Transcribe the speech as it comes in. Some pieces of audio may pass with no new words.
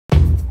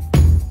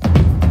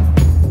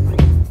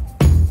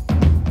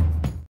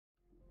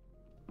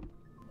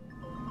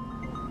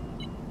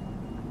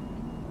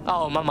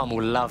Oh, my mum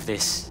will love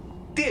this.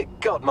 Dear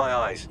God, my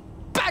eyes.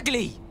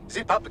 Bagley!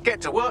 Zip up, get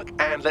to work,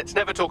 and let's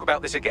never talk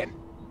about this again.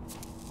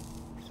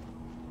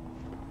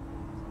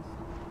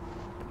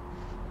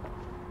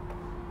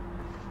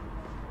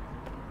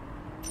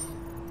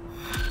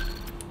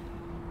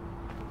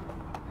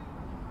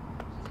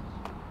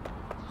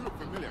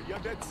 You're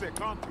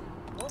DedSec, aren't you?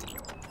 What?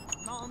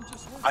 No, I'm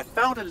just wondering. I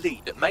found a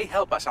lead that may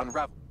help us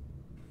unravel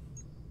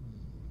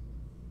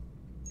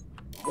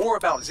more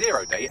about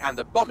Zero Day and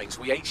the bombings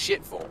we ate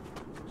shit for.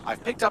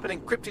 I've picked up an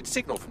encrypted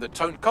signal from the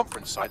Tone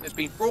conference site that's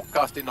been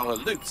broadcasting on a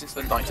loop since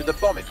the night of the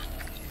bombing.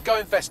 Go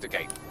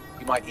investigate.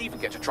 You might even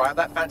get to try out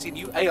that fancy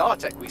new AR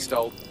tech we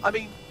stole. I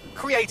mean,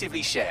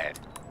 creatively shared.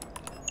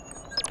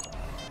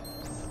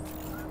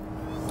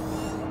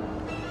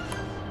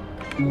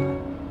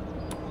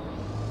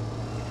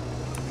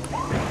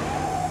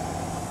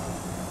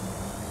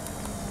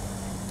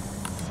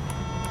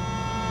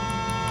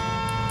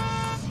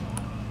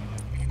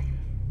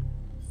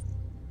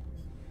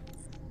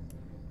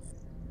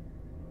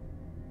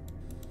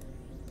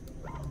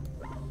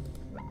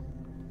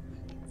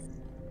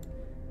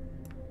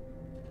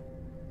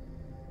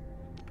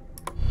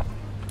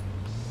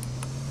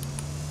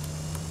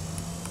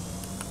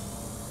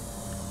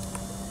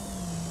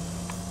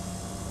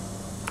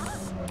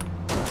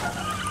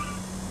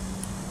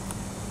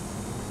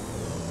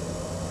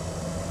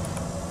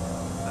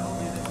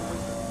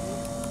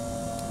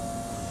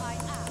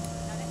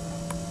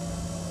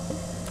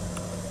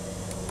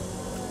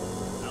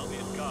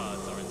 Albion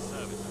guards are in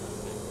service.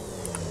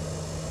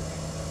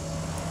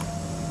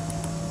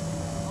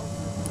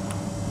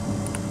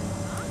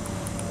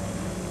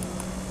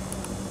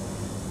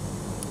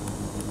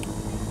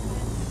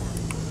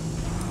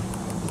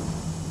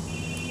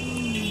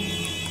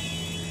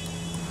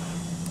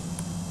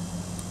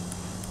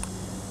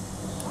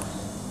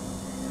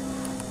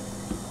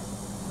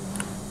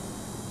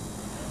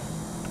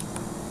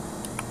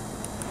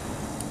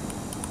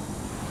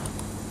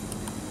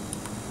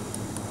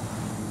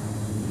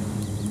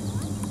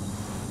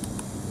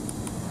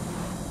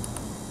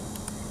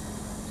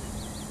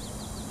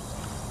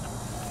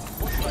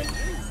 What should I do?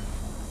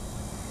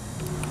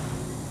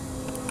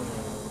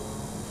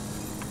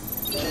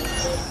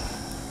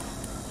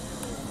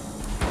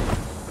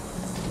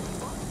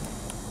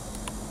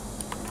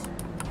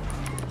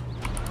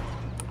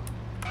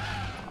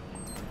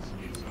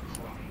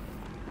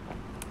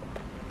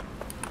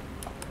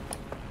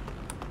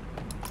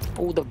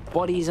 All the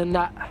bodies and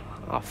that.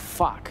 Oh,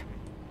 fuck.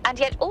 And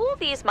yet all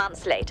these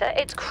months later,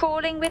 it's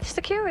crawling with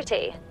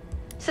security.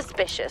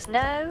 Suspicious,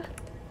 no?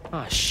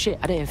 Oh, shit,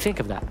 I didn't even think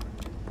of that.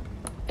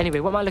 Anyway,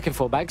 what am I looking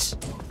for, Bags?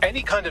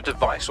 Any kind of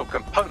device or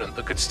component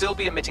that could still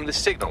be emitting the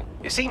signal.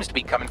 It seems to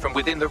be coming from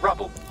within the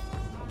rubble.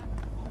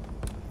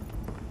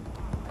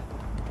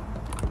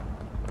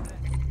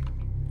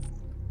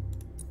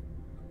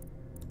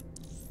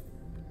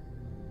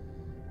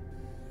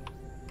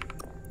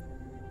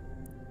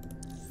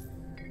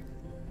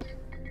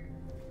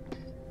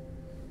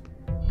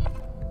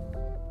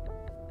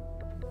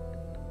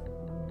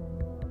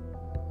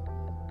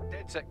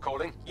 DedSec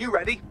calling. You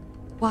ready?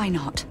 Why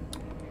not?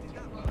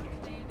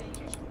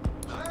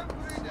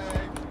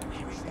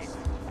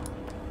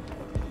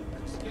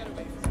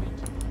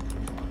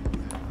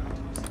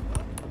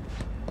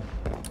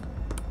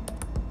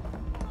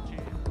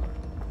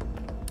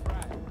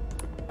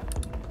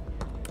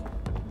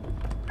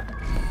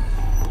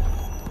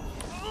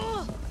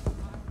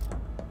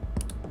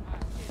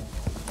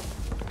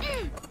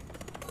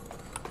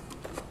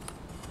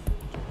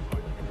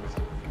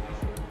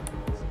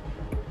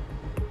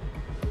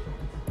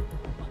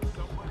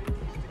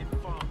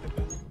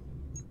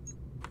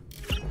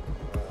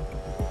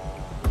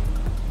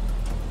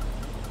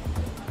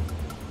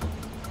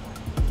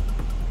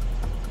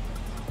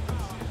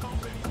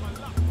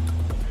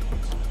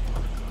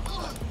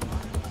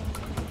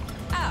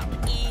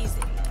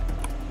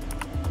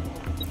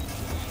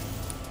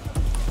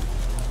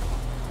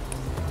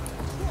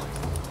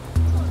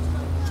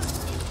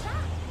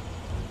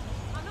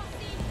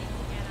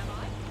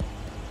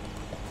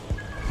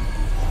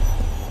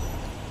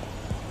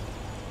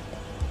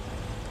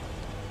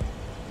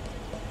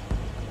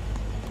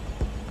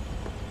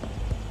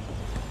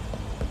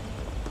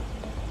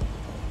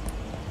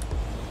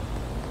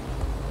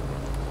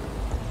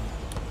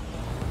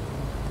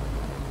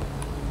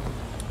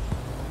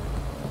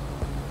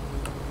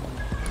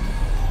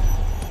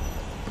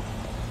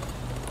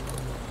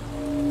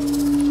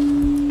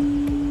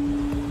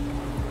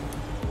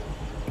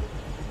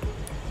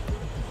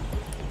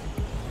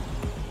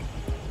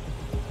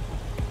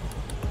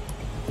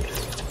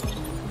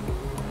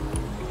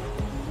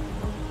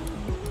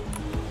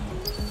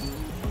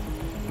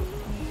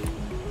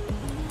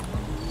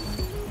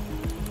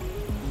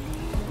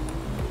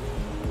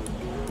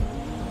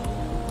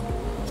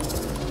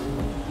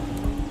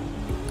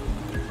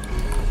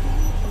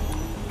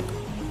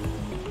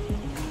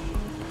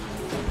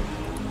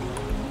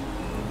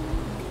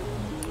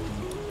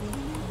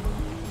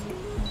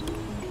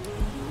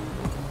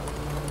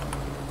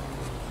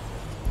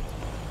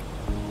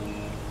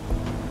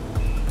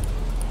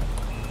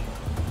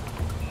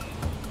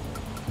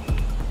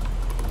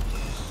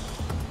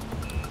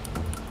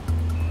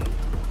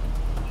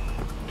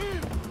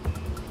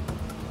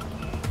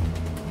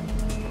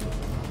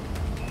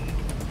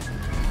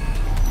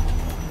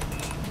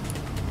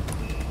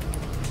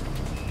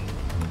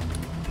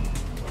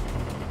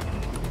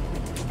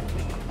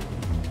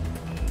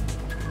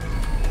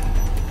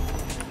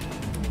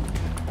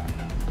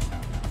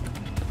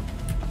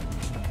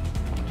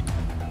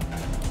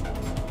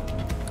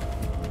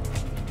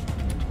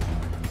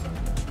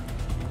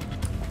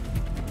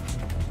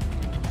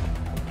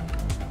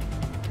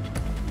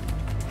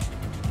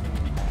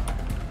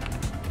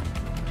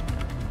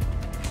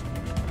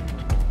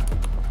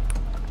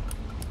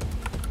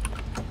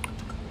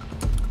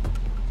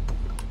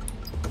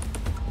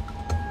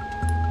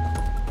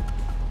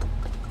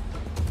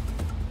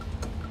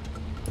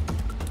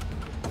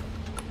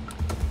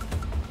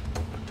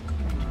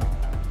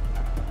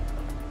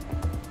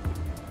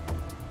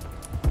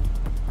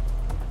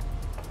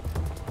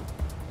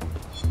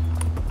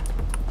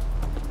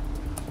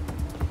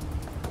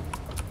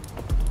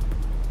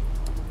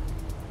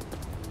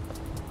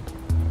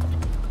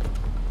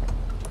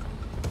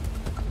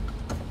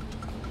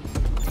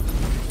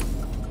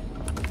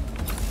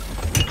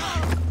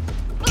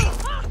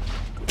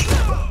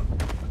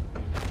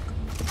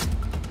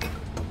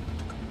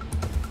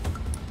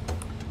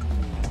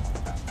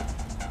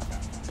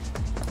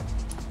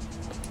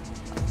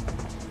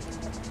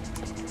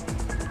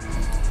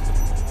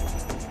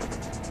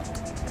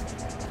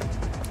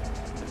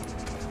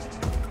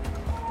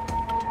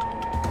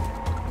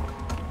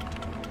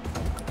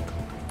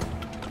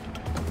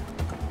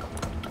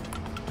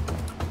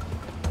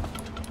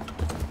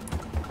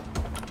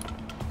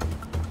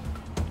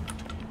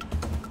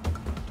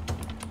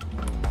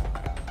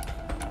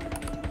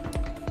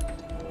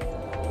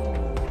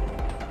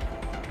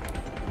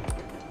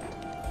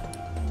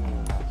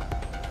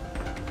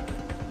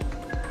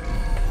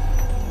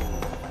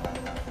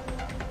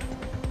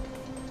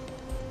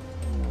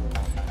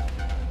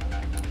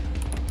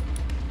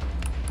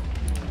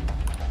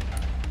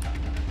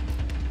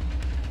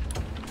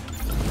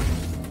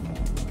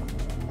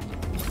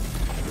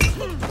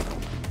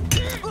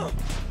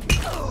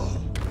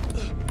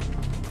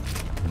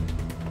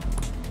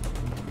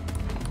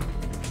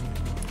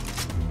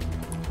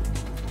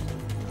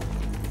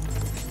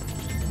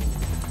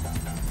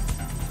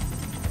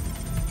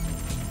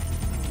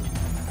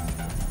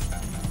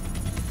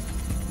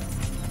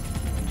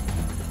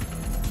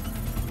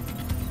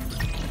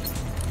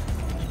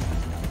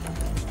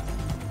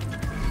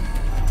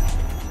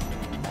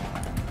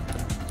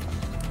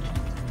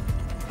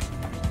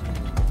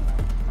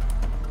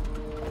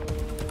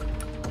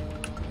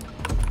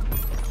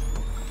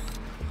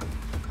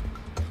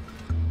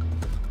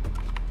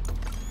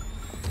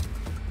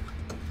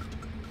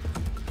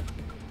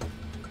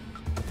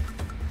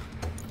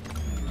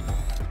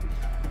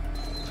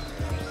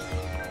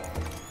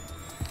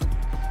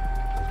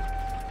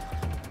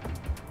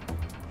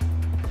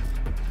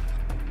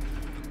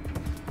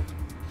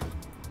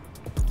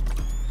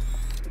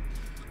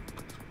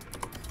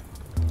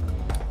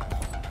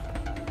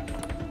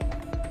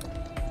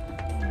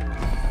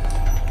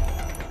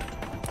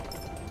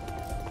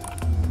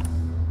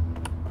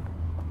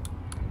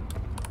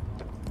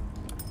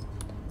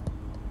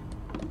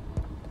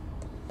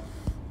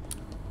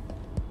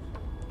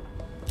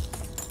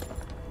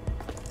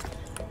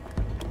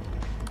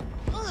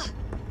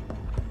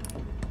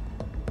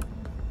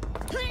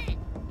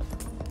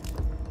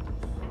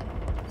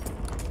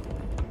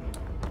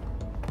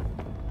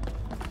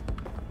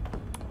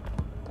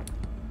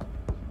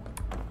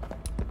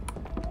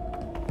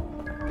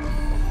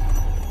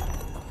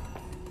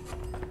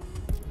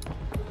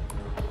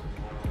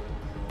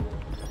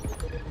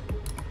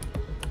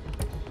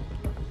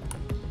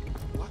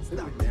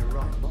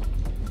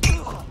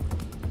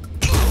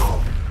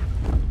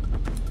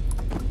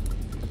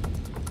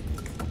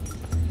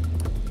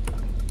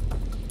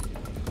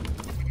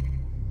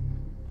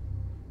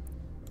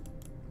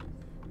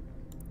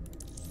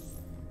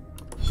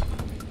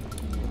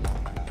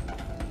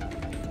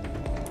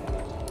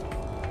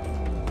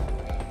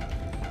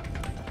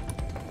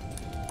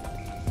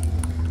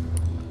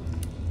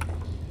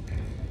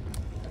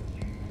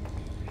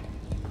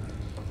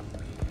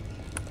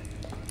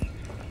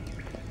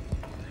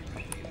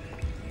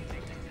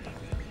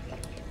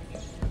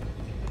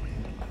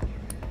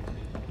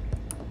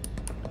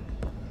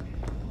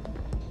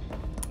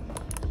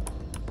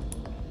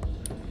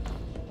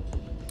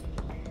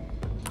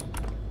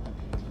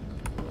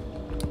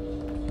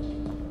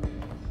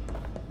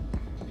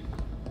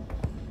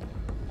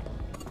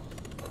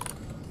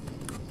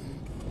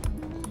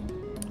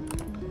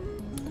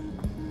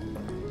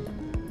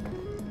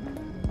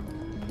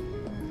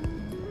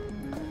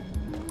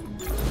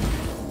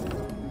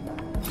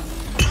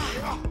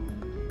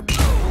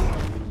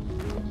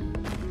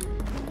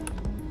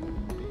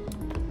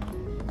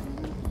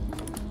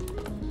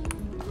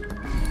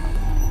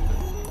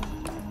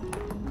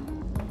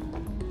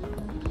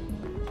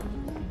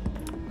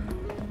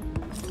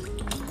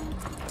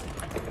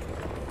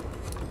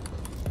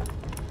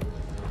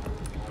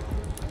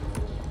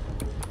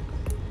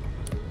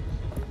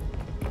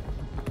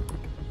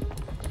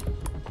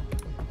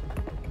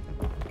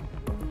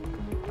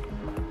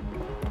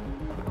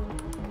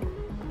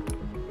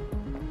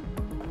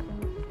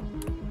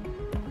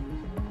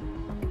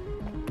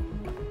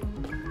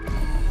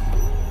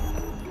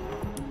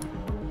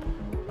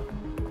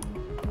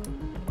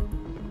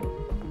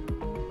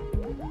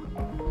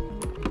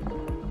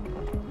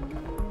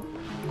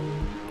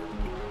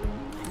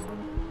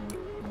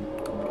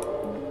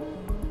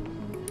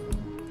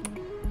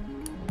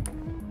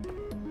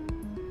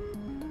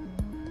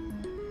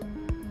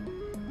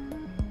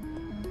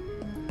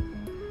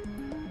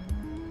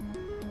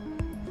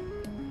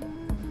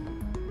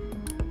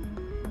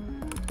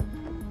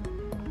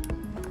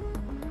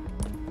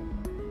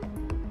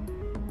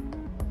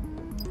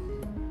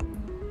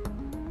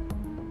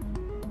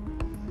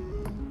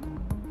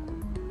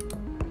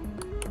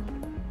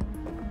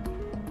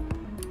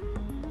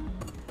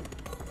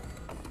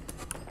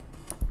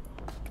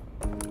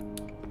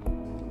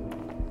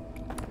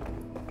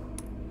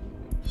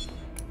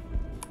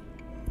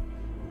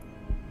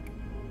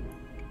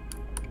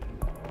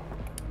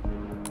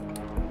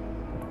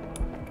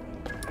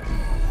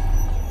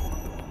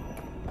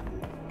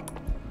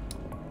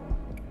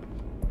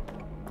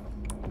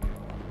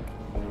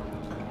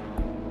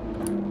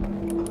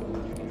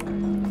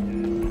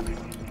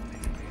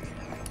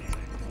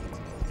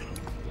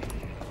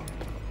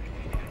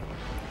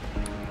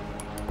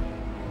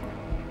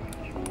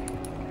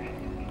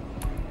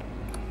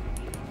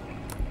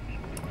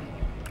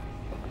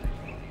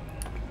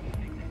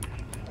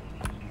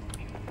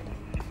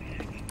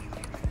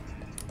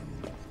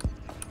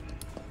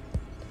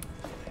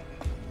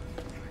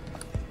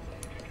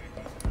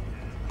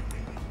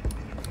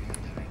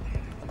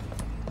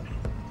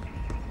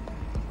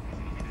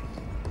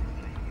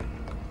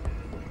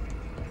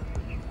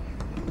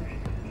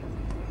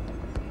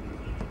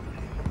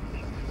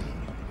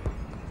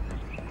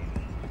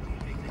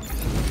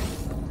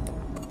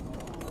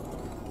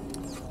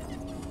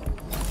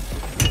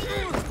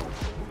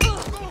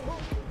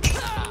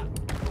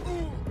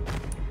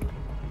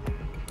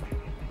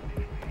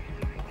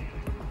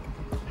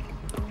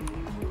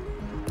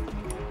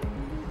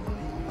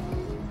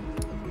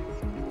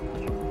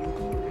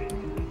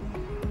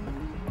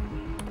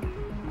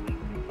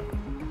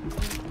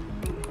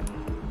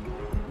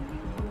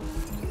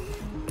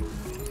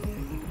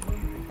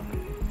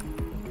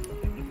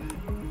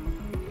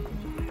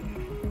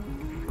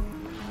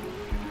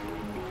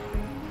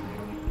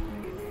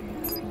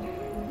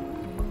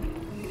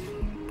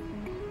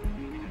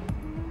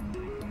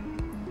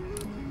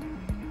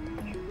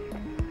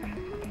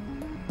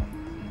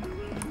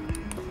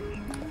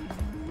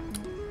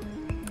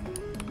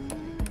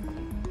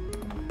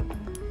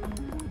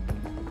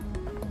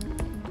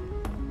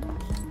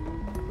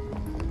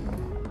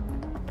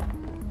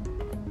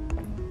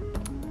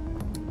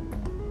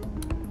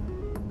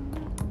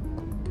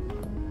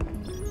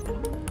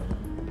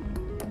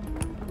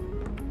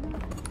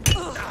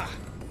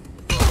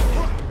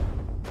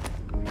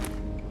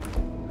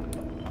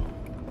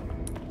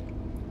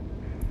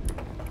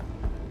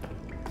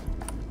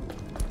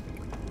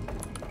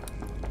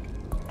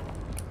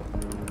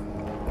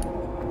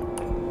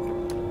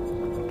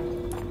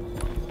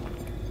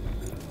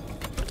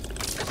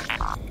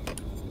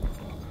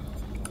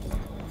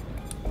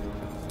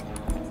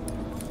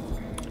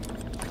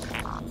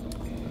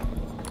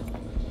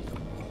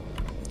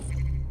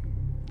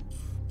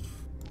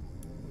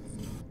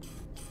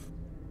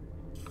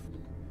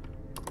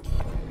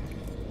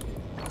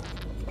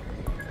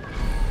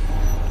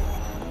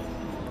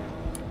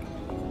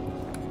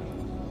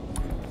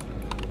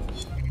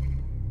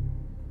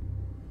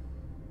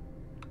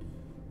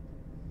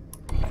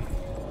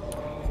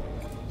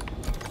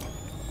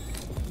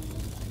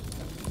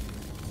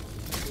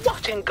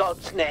 What in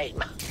God's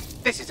name?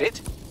 This is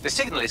it. The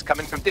signal is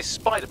coming from this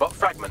spider-bot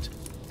fragment.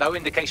 No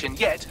indication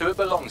yet who it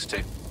belongs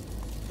to.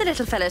 The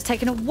little fellow's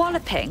taken a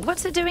walloping.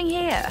 What's it doing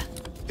here?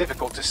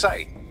 Difficult to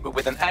say, but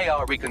with an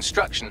AR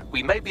reconstruction,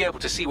 we may be able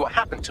to see what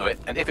happened to it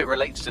and if it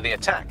relates to the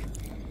attack.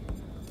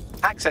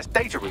 Access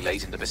data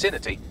relays in the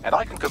vicinity, and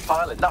I can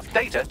compile enough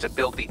data to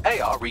build the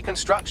AR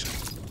reconstruction.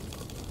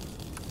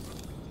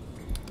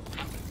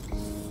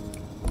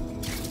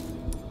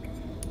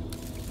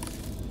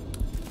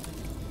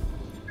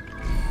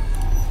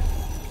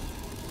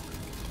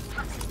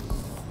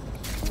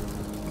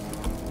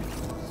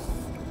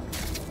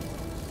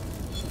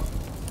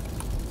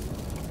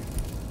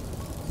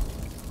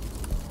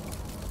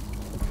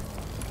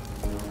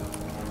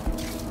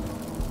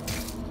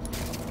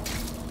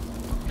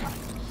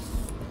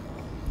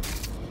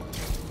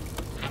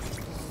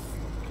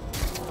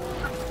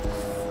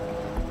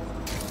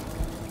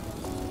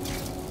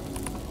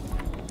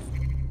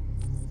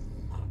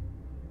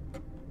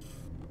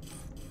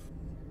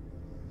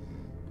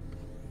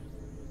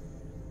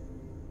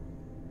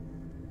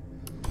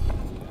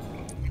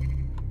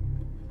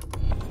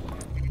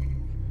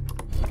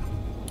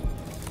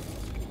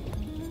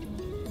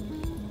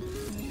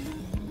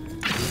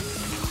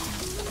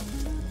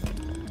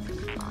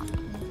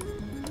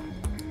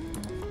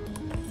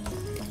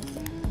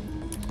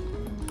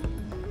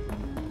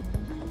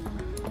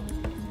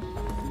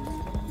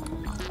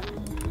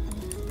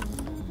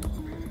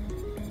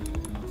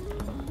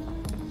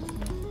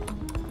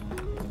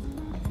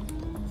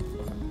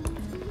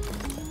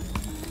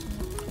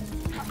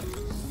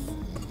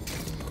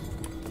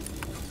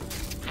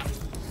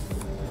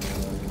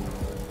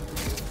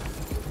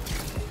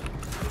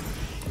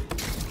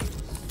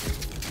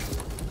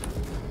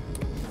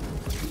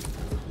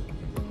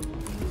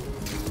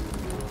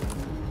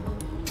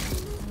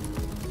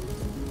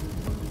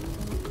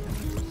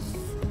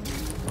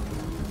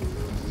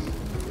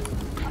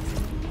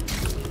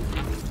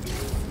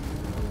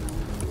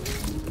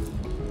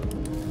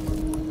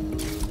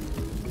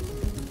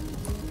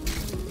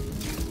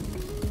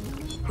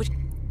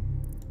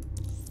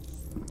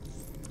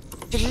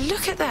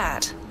 Look at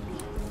that.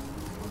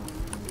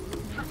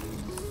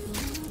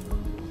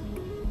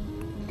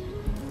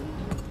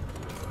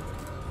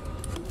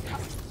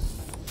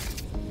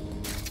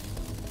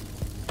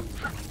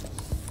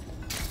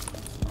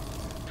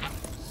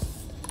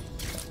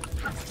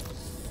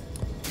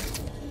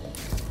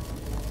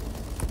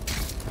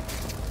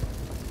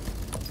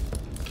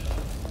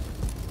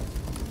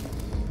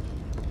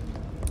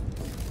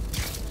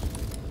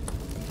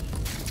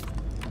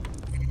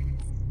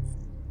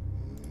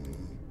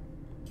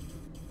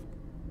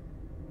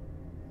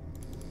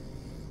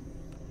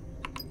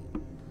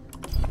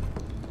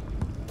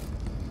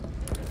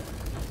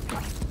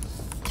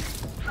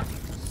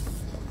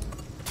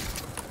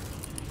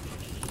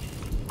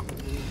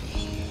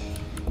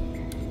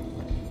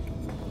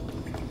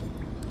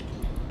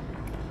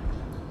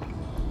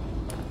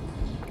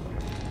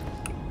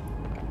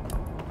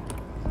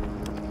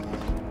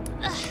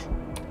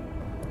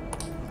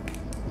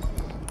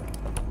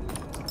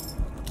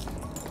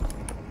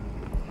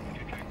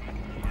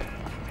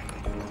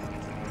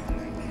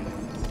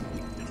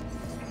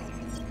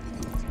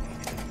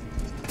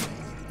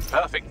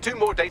 Perfect. 2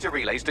 more data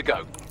relays to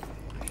go.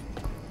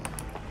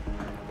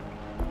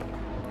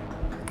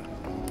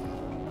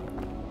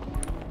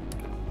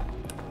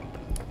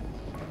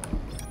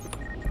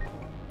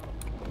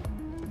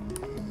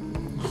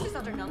 This is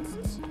utter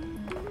nonsense.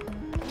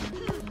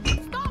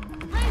 Stop!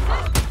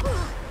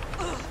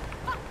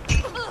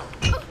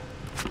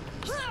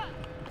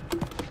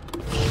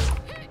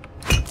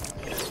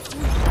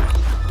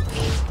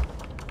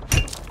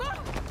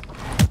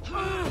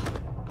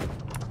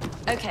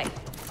 Okay.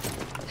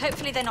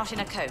 Hopefully they're not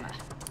in a coma.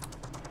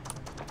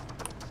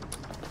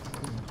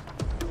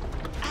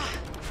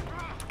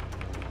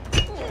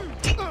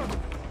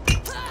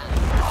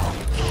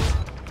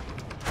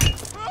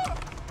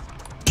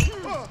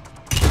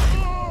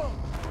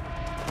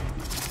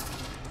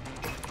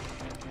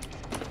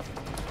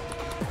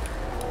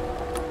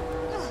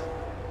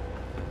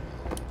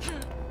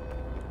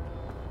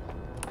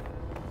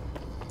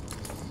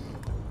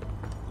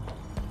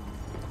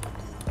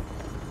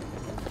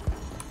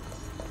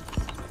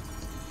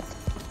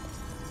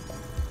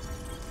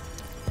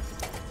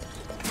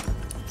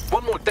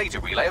 One more data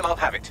relay and I'll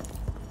have it.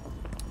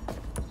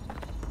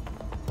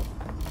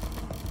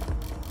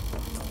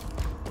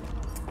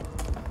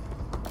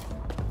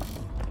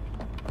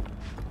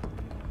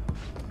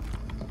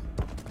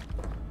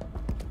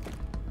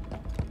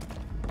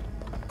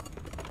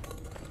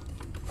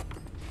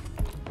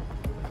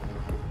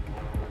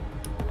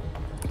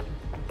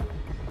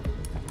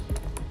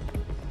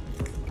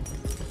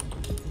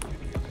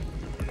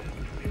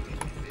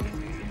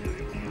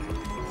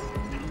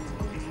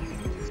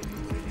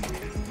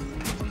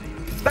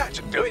 That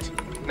should do it.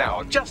 Now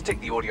I'll just take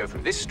the audio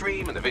from this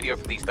stream and the video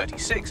from these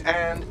 36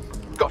 and...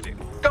 got it.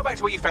 Go back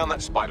to where you found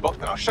that spider bot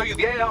and I'll show you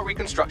the AR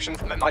reconstruction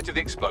from the night of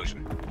the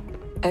explosion.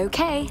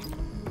 Okay.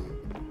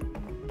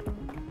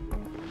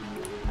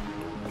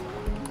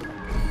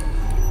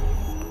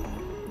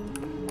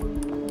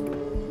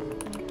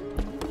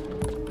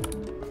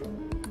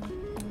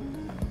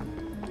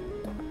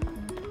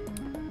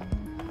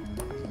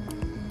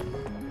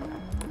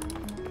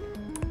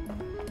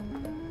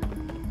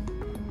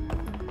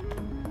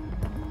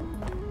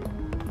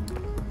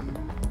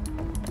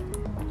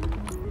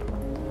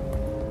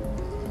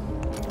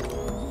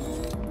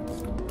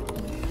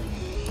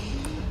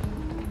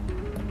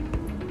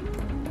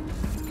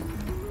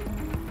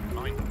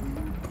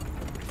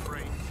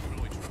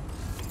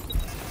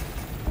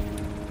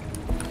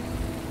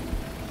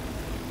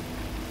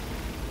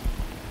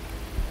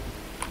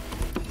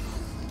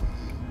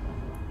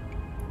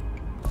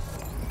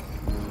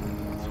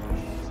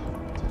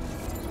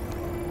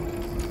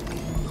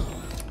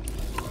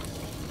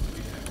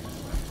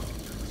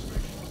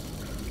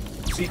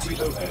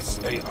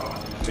 CTOS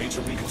AR. Data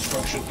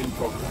reconstruction in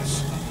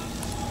progress.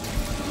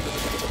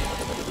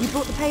 You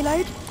brought the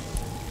payload?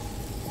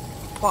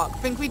 What,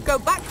 think we'd go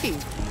back to you?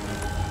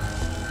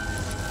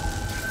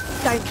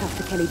 Don't trust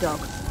the Kelly dog.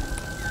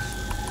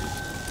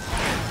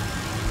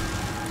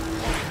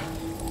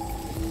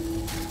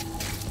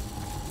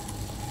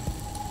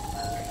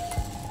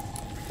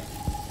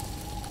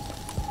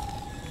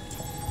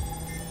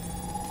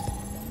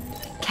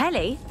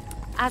 Kelly?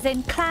 As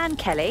in Clan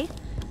Kelly?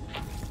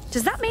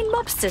 Does that mean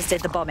mobsters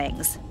did the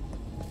bombings?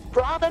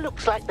 Rather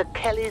looks like the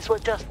Kellys were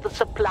just the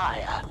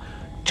supplier.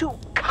 Too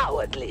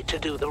cowardly to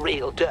do the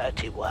real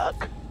dirty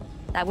work.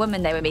 That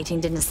woman they were meeting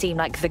didn't seem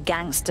like the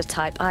gangster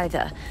type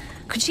either.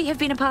 Could she have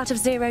been a part of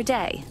Zero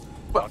Day?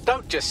 Well,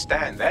 don't just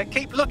stand there.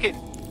 Keep looking.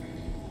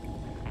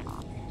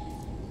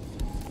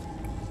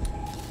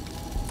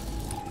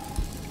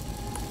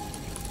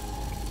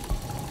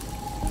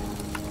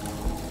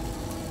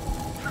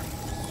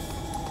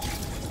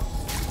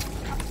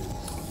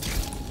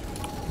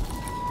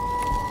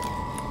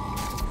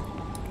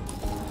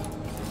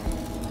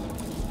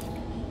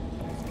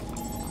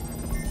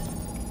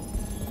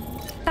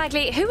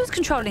 Bagley, who was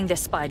controlling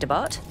this spider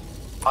bot?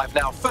 I've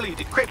now fully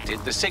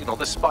decrypted the signal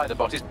the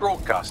spider-bot is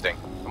broadcasting.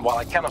 And while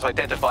I cannot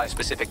identify a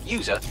specific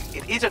user,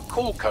 it is a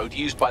call code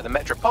used by the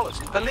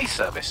Metropolitan Police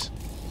Service.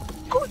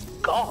 Good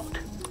God!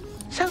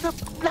 So the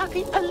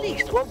bloody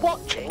police were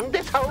watching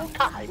this whole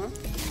time?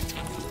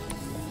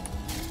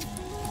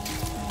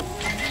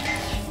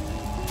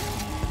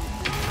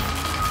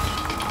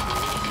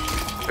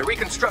 The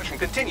reconstruction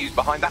continues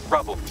behind that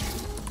rubble.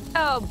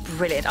 Oh,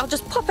 brilliant. I'll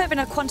just pop over in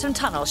a quantum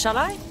tunnel, shall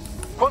I?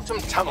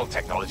 Quantum tunnel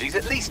technology is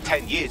at least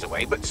 10 years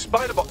away, but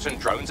spider-bots and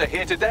drones are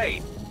here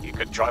today. You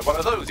could try one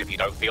of those if you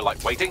don't feel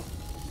like waiting.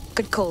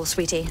 Good call,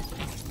 sweetie.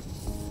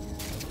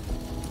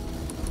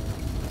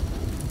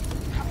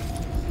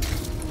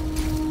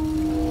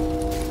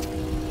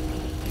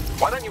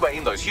 Why don't you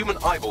aim those human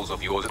eyeballs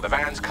of yours at the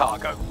van's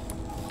cargo?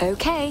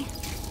 Okay.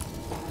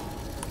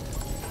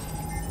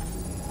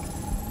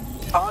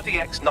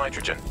 RDX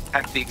nitrogen,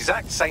 and the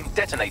exact same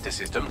detonator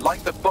system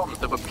like the bombs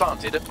that were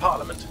planted at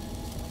Parliament.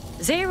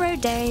 0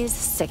 Day's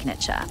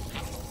signature.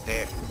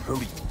 There,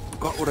 hurry.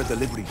 Got all the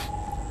deliveries.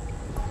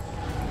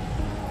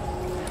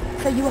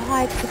 So you were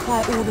hired to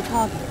supply all the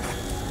targets?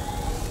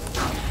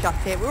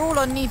 That's it, we're all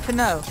on need to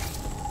know.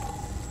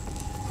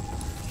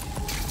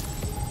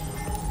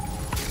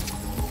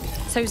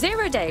 So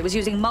 0 Day was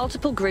using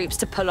multiple groups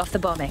to pull off the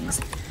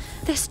bombings.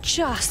 This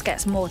just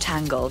gets more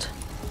tangled.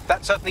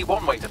 That's certainly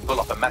one way to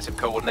pull off a massive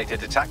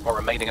coordinated attack while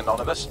remaining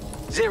anonymous.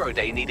 0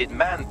 Day needed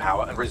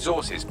manpower and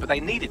resources, but they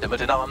needed them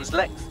at an arm's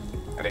length.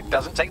 And it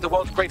doesn't take the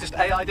world's greatest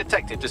AI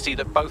detective to see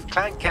that both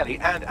Clan Kelly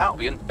and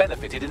Albion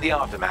benefited in the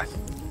aftermath.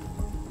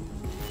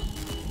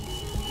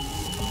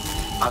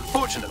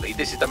 Unfortunately,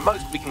 this is the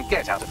most we can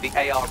get out of the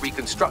AR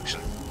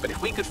reconstruction. But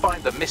if we could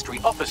find the mystery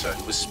officer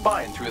who was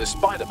spying through the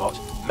spider-bot,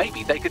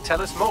 maybe they could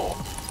tell us more.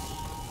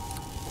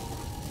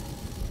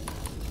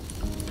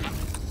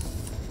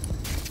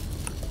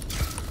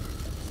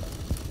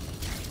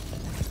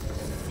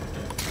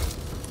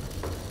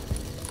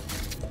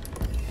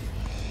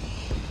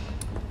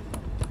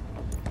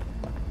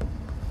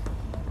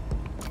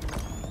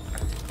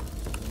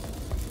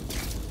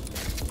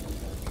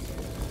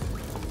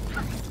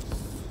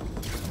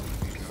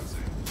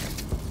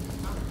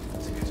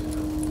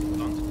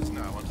 London is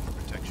now under the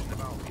protection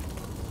of Albion.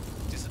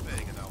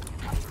 Disobeying an Albion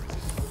order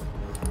is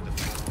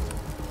illegal.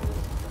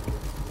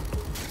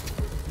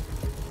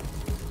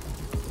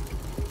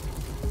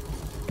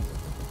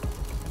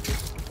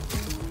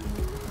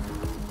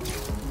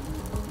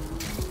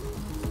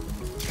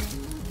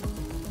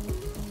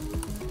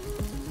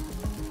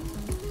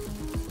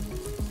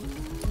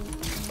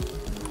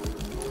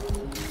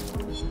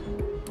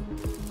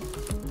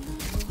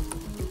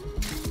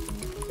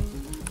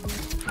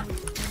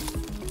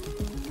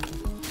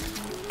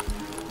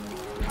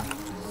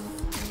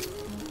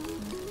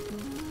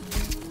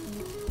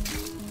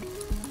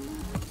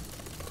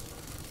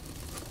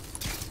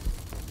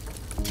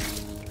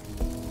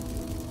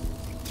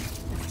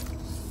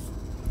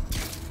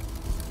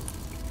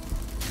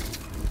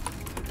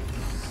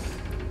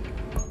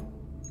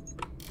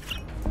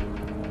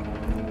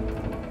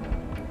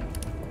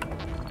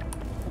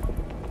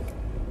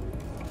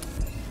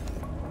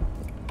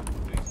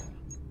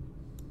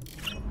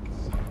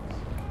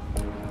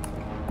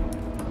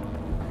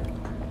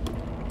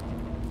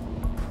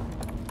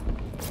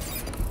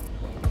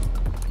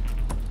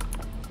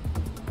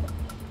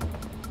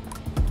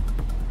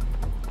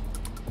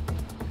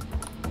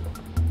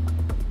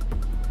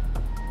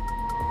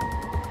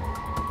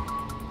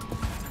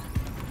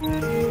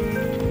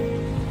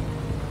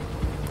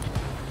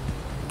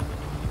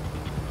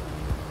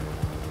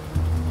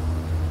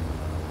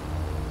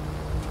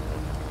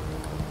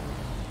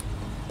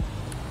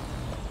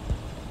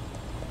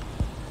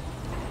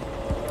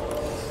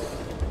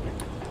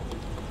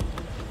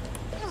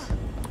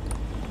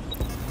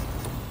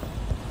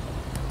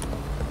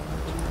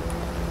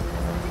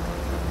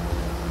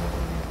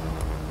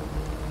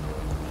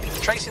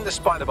 Tracing the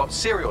Spider-Bot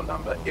serial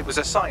number, it was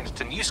assigned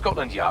to New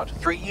Scotland Yard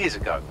 3 years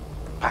ago.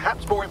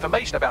 Perhaps more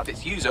information about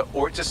its user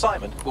or its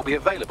assignment will be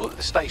available at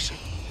the station.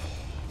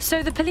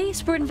 So the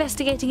police were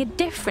investigating a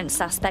different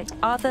suspect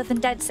other than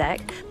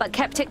DedSec, but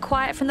kept it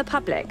quiet from the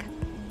public?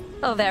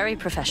 Oh, very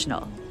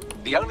professional.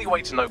 The only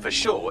way to know for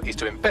sure is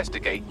to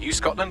investigate New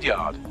Scotland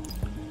Yard.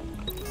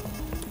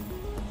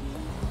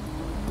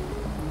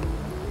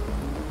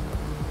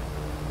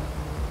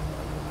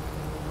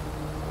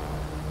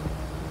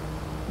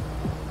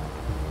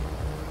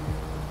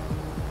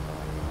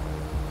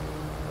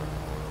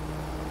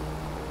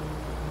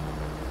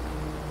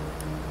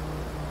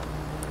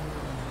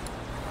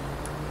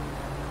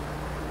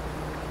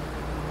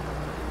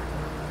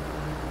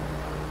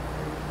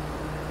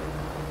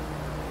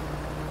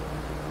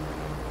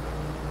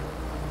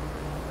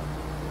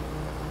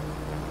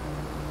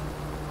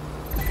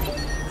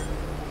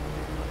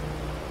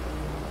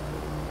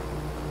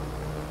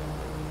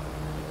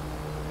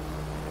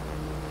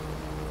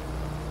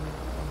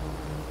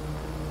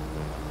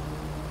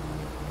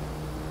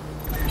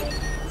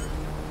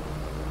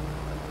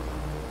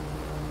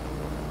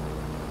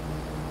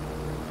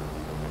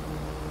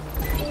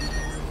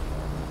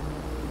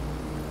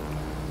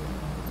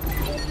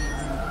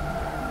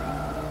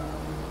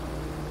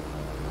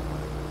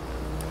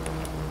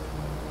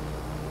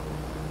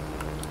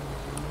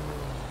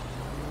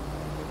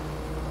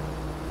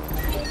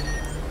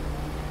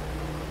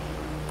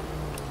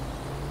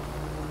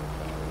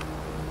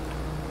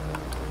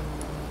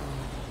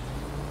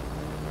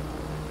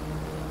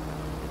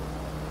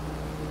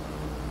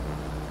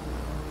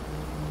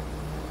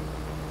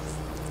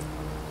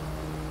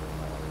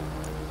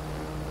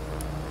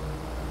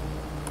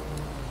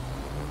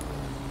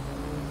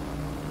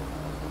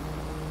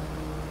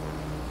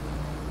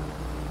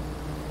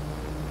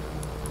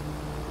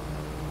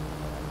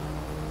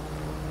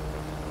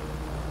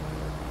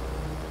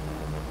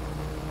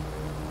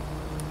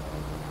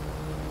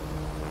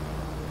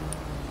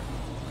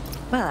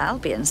 Well,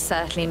 Albion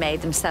certainly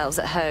made themselves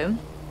at home.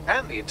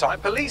 And the entire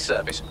police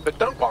service. But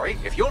don't worry,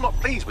 if you're not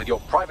pleased with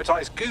your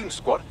privatised goon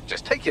squad,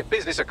 just take your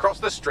business across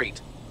the street.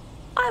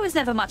 I was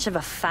never much of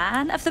a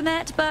fan of the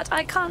Met, but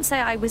I can't say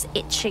I was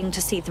itching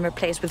to see them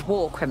replaced with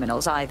war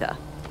criminals either.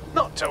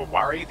 Not to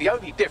worry, the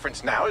only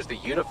difference now is the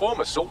uniform,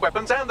 assault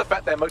weapons, and the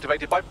fact they're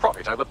motivated by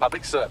profit over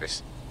public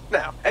service.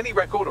 Now, any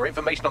record or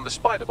information on the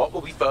Spider-Bot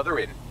will be further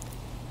in.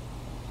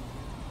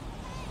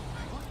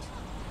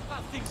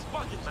 That thing's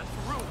bugging, man,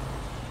 for real.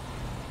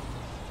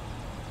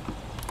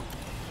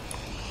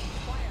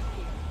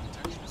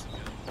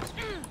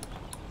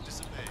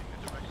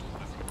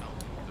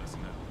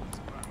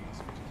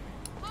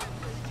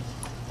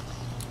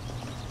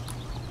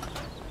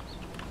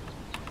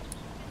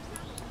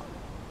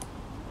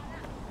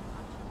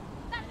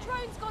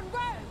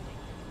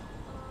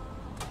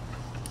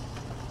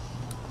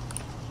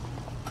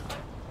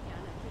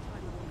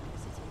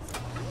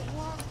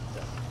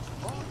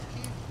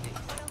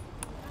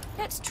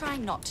 Let's try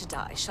not to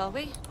die, shall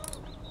we?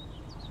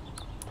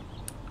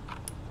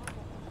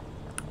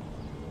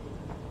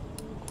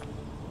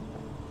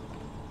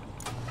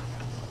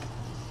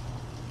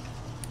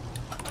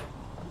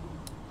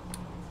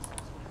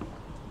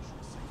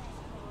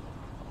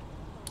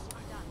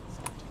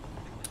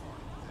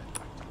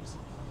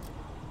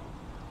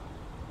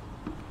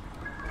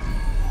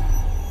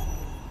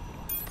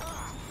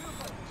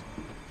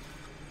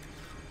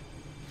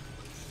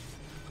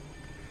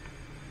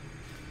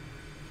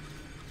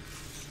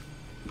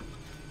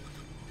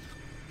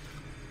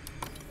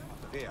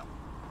 There.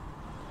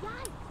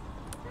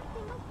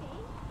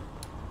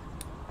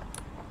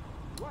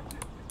 Watch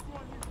it. This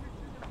one is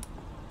reaching.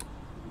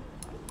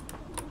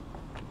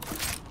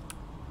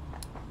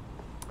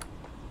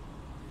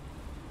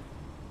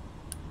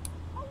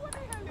 Oh, what the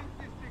hell is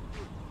this thing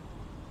doing?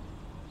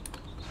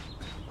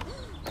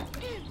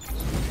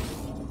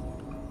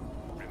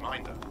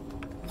 Reminder.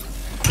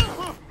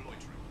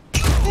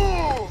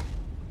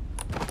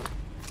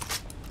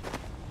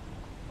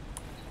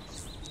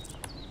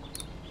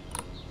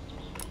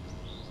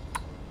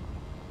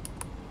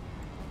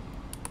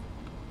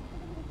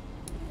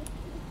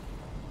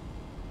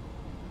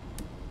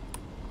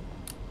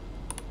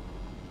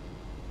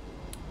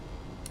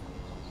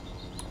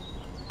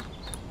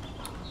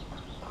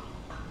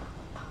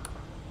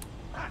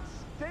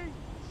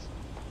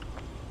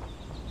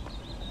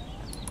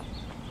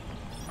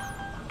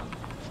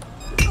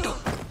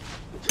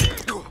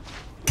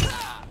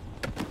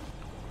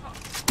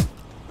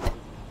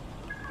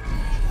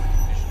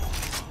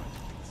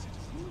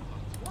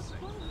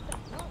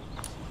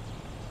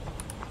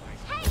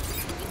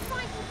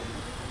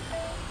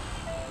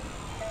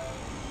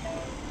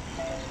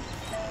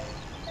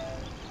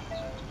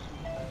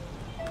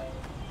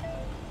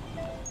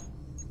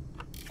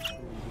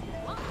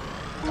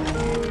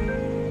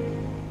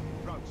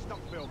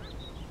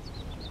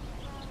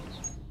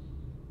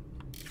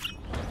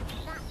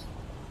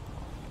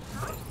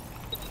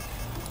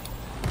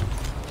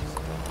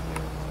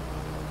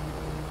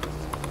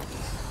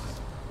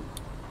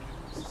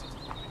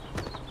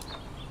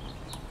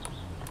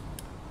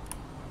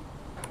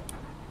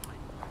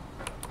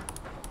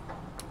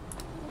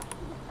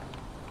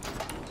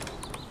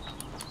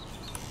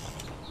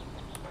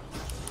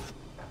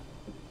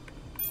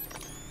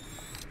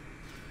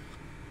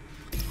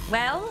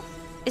 Well,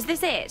 is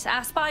this it?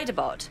 Our spider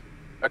bot?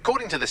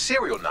 According to the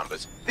serial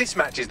numbers, this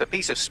matches the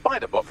piece of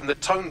spider bot from the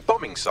Tone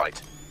bombing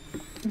site.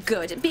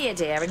 Good. Be a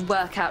dear and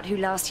work out who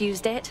last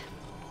used it.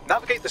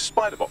 Navigate the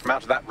spider bot from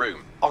out of that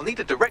room. I'll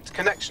need a direct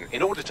connection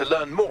in order to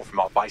learn more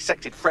from our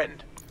bisected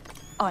friend.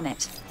 On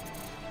it.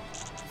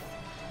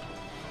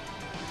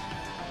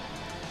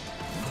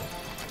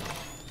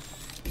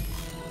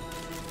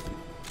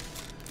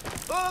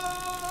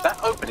 That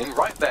opening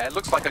right there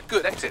looks like a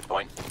good exit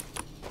point.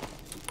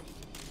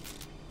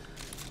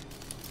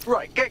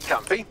 Right, get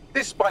comfy.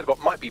 This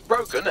spiderbot might be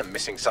broken and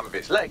missing some of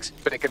its legs,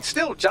 but it can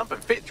still jump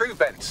and fit through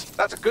vents.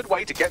 That's a good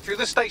way to get through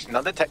the station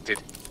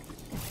undetected.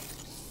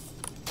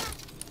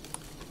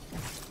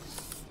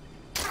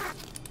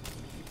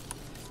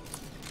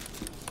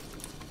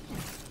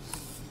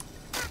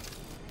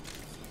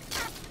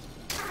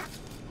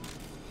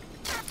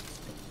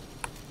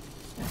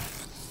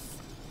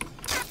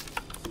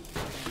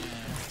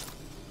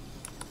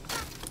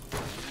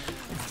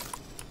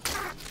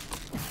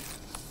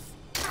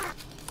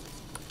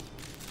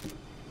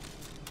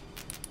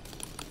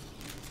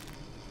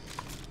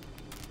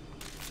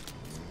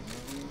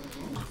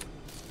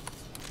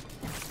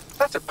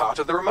 That's a part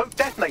of the remote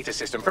detonator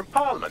system from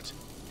Parliament.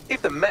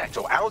 If the Met,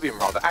 or Albion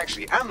rather,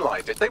 actually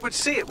analysed it, they would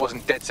see it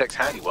wasn't DedSec's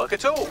handiwork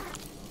at all.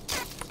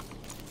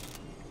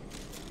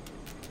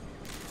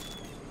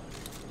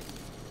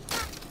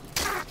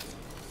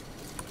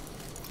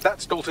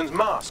 That's Dalton's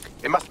mask.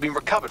 It must have been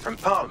recovered from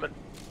Parliament.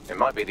 It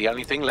might be the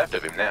only thing left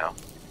of him now.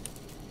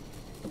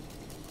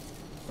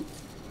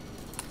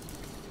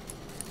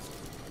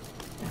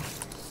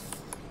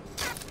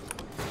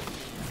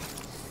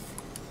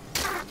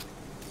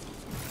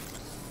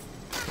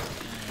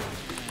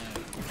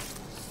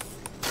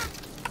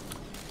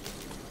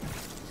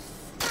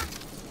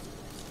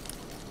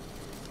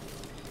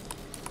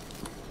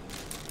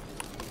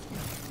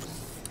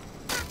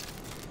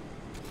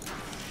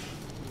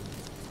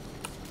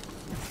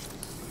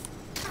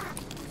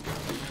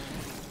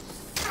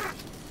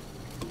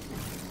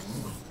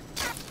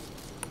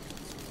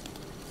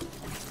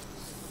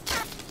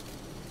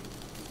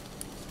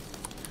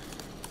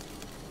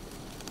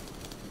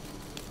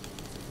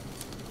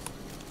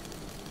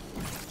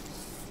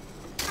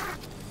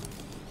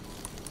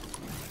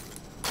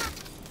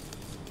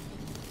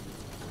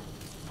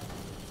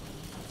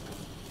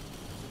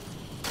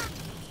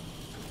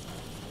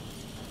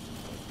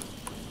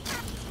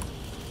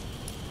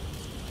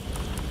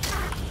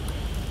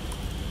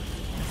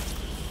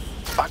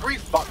 Buggery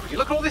fuck, would you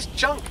look at all this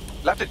junk?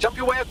 You'll have to jump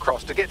your way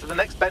across to get to the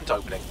next vent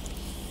opening.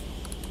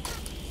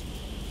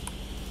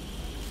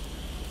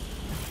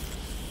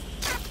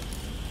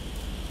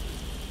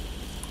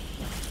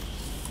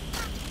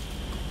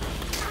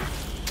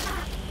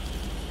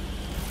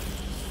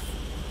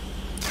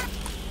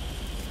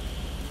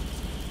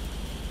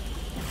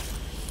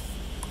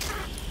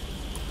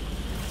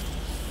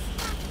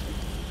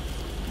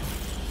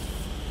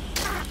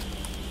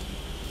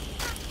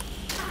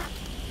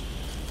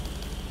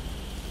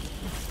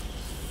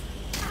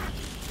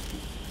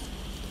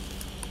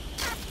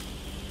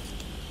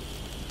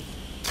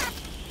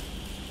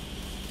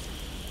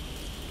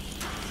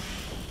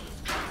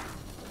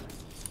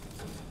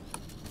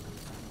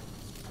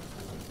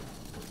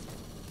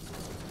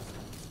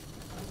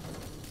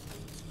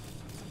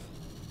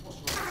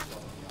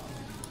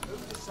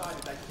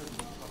 Decided they couldn't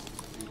be trusted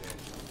to do their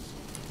jobs.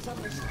 Some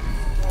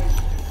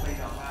misinformation can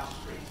clean up our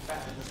streets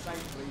better than the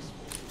same police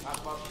force who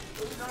have much,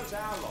 who knows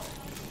how long.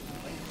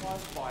 When crime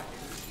fighting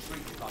is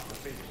treated like a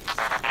business,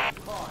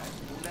 crime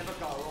will never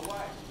go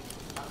away.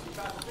 That's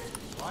about the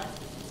business, right?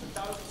 So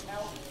don't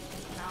tell me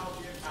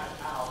Albion and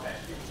our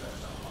best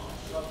interests at heart,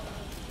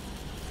 okay?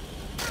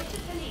 If the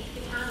police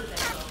could handle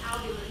their job,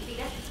 Albion would be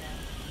necessary,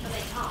 but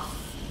they can't.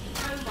 The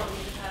home bombing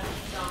is a perfect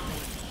example.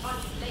 A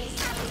bunch of lazy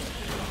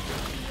people.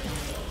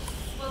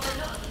 Well,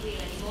 they're not at the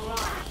wheel anymore, are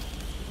they?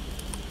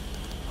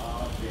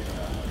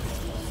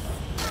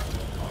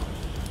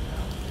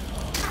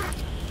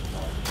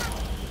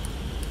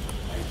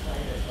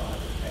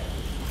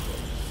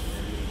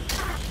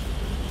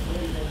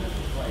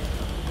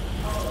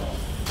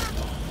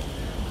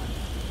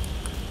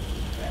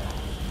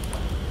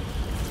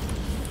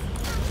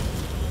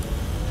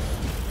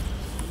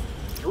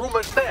 You're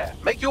almost there.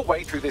 Make your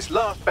way through this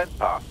last vent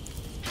path.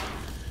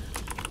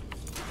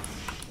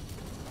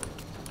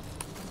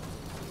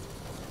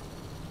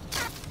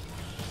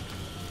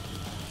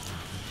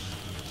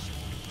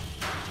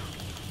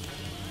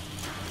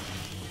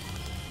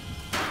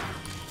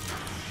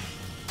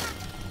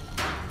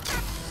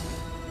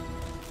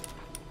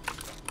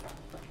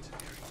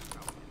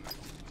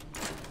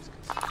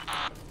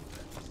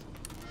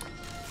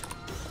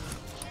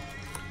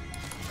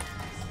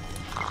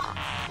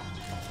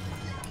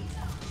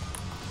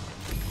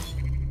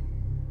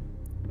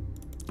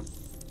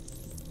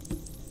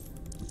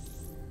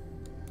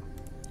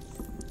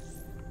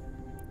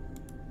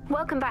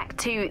 Welcome back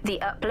to the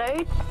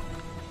upload.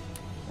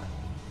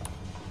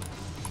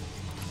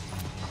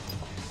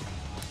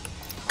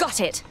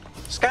 Got it.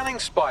 Scanning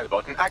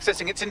Spybot and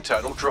accessing its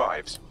internal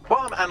drives. While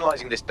I'm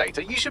analysing this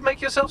data, you should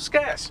make yourself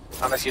scarce.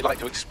 Unless you'd like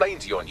to explain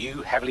to your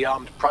new, heavily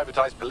armed,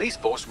 privatised police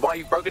force why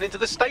you've broken into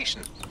the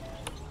station.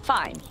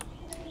 Fine.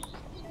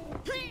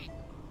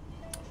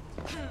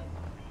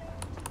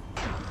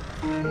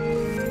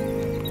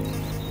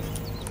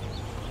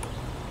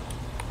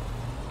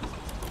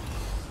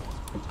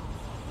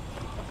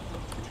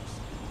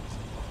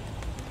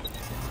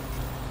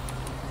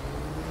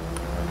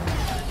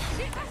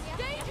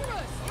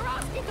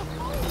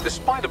 The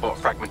Spiderbot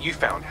fragment you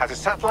found has a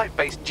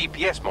satellite-based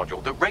GPS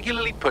module that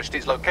regularly pushed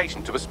its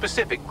location to a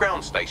specific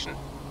ground station.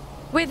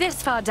 We're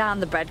this far down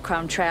the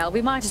breadcrumb trail,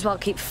 we might as well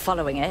keep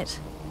following it.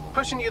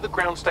 Pushing you the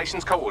ground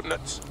station's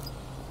coordinates.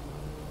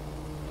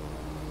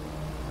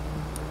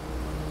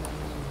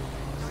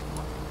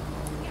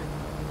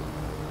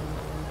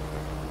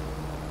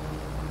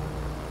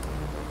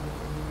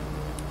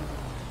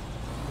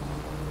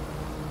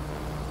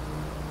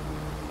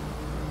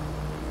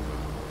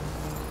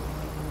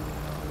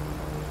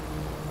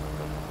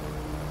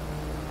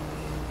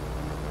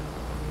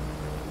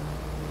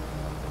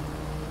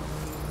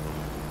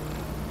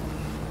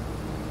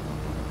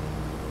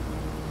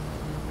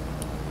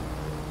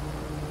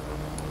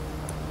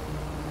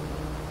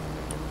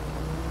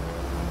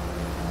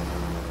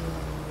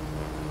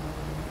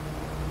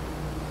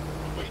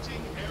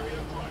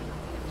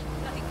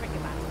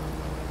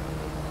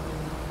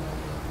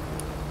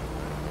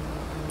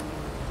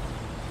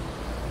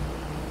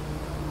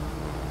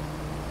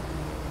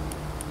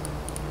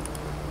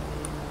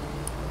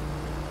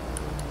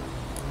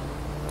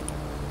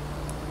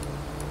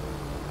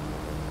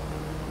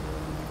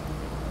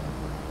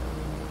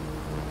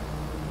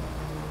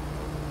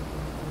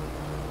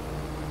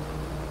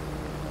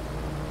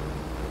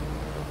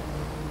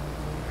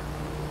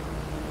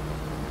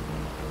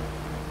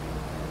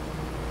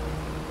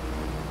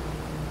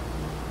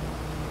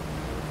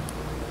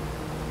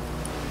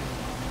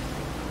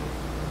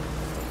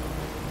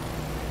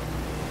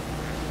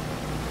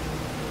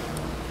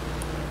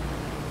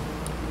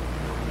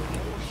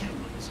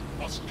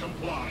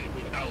 Comply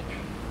with Albion.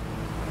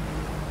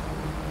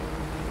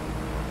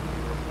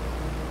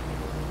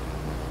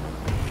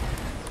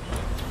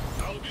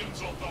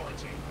 Albion's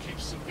authority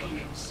keeps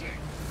civilians safe.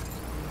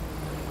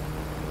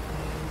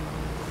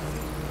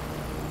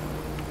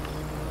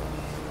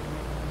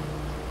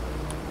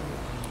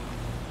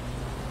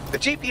 The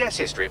GPS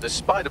history of the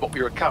Spiderbot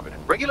we recovered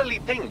regularly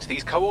pinged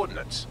these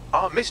coordinates.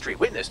 Our mystery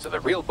witness to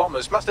the real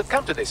bombers must have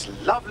come to this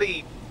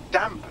lovely,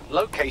 damp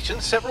location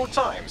several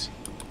times.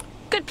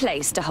 Good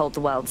place to hold the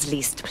world's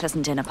least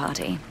pleasant dinner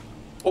party.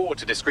 Or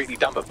to discreetly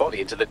dump a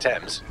body into the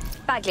Thames.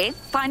 Bagley,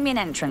 find me an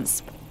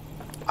entrance.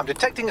 I'm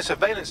detecting a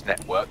surveillance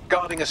network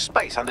guarding a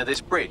space under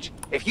this bridge.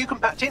 If you can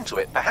patch into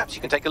it, perhaps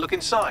you can take a look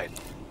inside.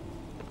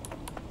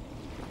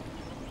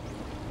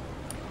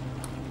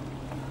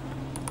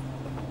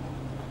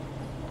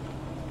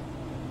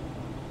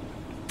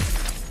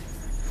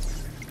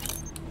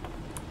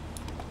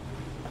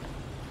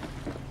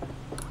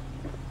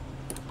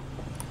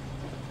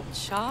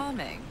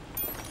 Charming.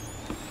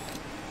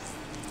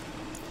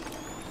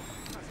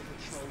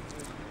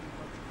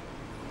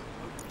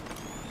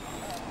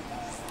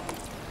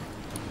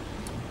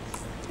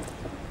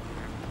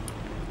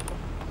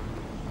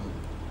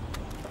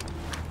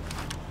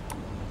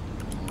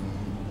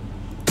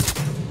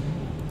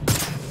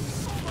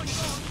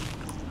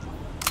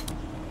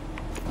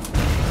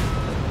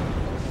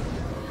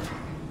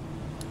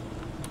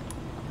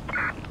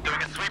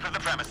 Doing a sweep of the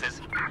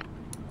premises.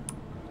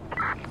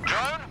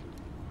 Drone,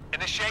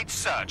 initiate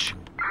search.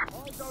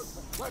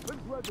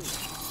 Weapons ready.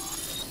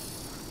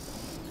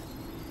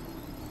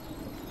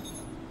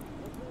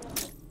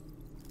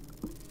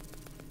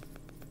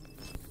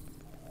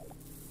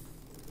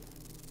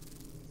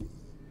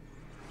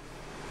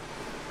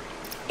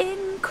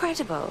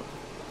 Incredible.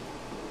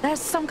 There's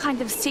some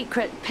kind of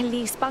secret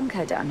police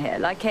bunker down here,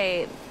 like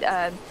a,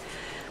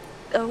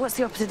 what's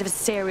the opposite of a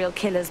serial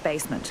killer's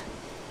basement?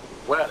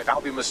 Well, if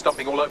Albion was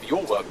stomping all over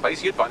your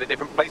workplace, you'd find a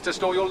different place to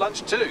store your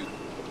lunch too.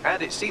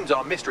 And it seems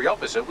our mystery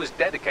officer was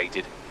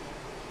dedicated.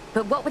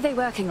 But what were they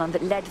working on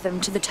that led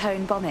them to the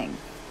Tone bombing?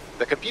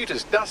 The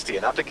computer's dusty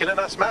enough to kill an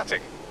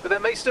asthmatic, but there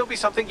may still be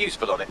something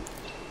useful on it.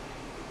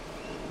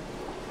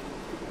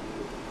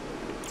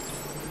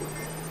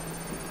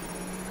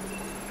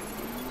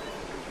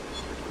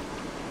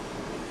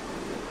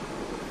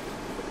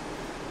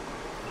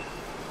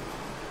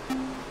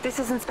 This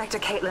is Inspector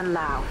Caitlin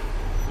Lau.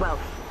 Well,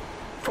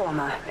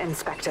 former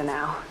Inspector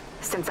now.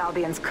 Since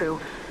Albion's coup,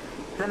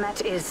 the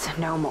Met is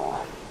no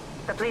more.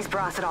 The police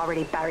brass had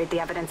already buried the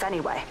evidence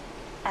anyway.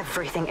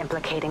 Everything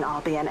implicating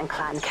Albion and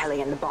Clan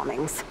Kelly in the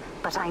bombings.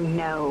 But I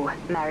know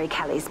Mary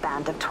Kelly's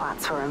band of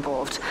twats were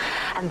involved,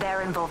 and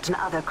they're involved in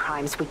other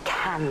crimes we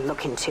can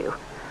look into.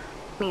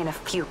 Me and a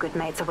few good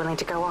mates are willing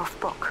to go off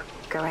book,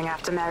 going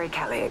after Mary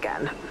Kelly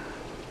again.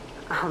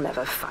 I'll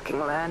never fucking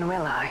learn,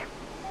 will I?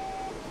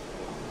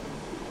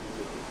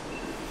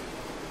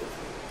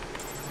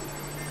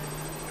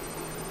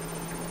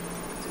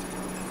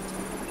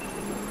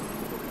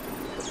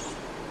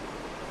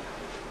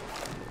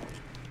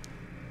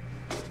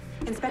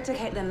 Inspector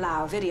Caitlin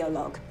Lau, video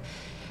log.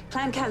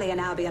 Clan Kelly and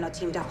Albion are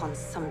teamed up on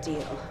some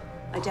deal.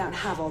 I don't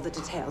have all the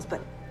details,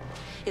 but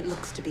it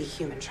looks to be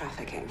human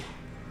trafficking.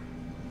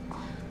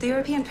 The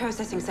European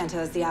Processing Center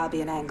is the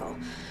Albion angle.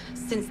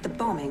 Since the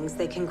bombings,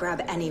 they can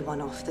grab anyone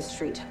off the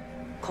street.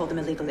 Call them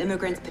illegal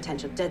immigrants,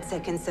 potential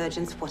DedSec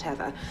insurgents,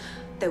 whatever.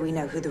 Though we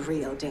know who the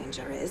real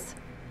danger is.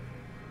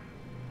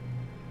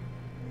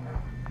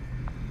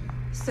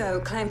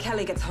 So, Clan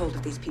Kelly gets hold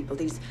of these people,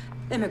 these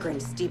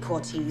immigrants,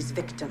 deportees,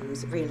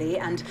 victims, really,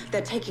 and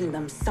they're taking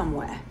them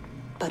somewhere.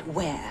 But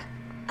where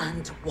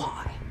and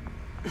why?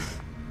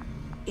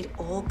 It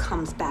all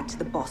comes back to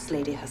the boss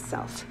lady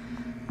herself.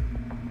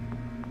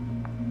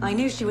 I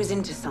knew she was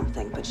into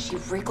something, but she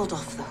wriggled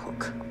off the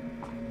hook.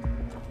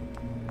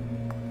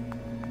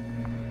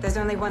 There's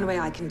only one way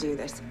I can do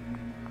this.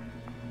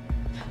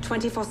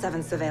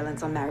 24/7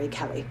 surveillance on Mary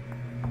Kelly.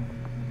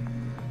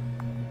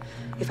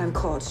 If I'm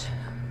caught,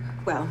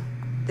 well,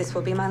 this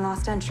will be my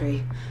last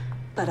entry,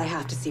 but I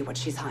have to see what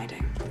she's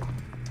hiding.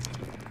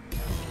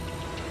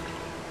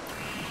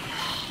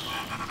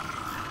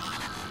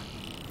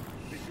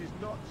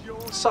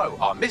 So,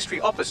 our mystery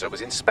officer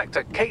was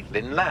Inspector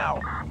Caitlin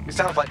Lau. It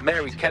sounds like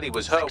Mary Kelly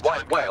was her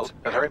white whale,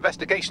 and her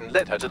investigation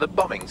led her to the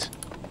bombings.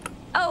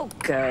 Oh,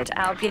 good.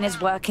 Albion is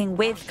working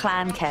with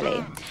Clan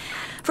Kelly.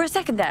 For a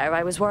second there,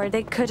 I was worried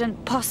they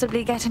couldn't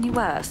possibly get any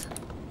worse.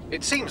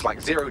 It seems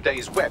like 0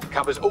 Day's web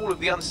covers all of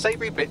the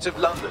unsavory bits of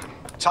London.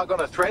 Tug on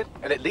a thread,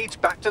 and it leads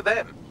back to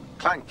them.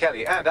 Clan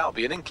Kelly and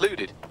Albion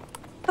included.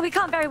 But we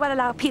can't very well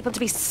allow people to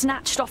be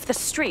snatched off the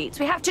streets.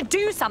 We have to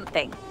do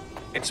something.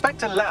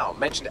 Inspector Lau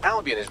mentioned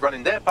Albion is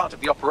running their part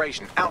of the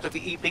operation out of the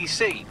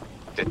EPC.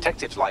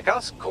 Detectives like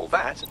us call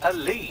that a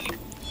lead.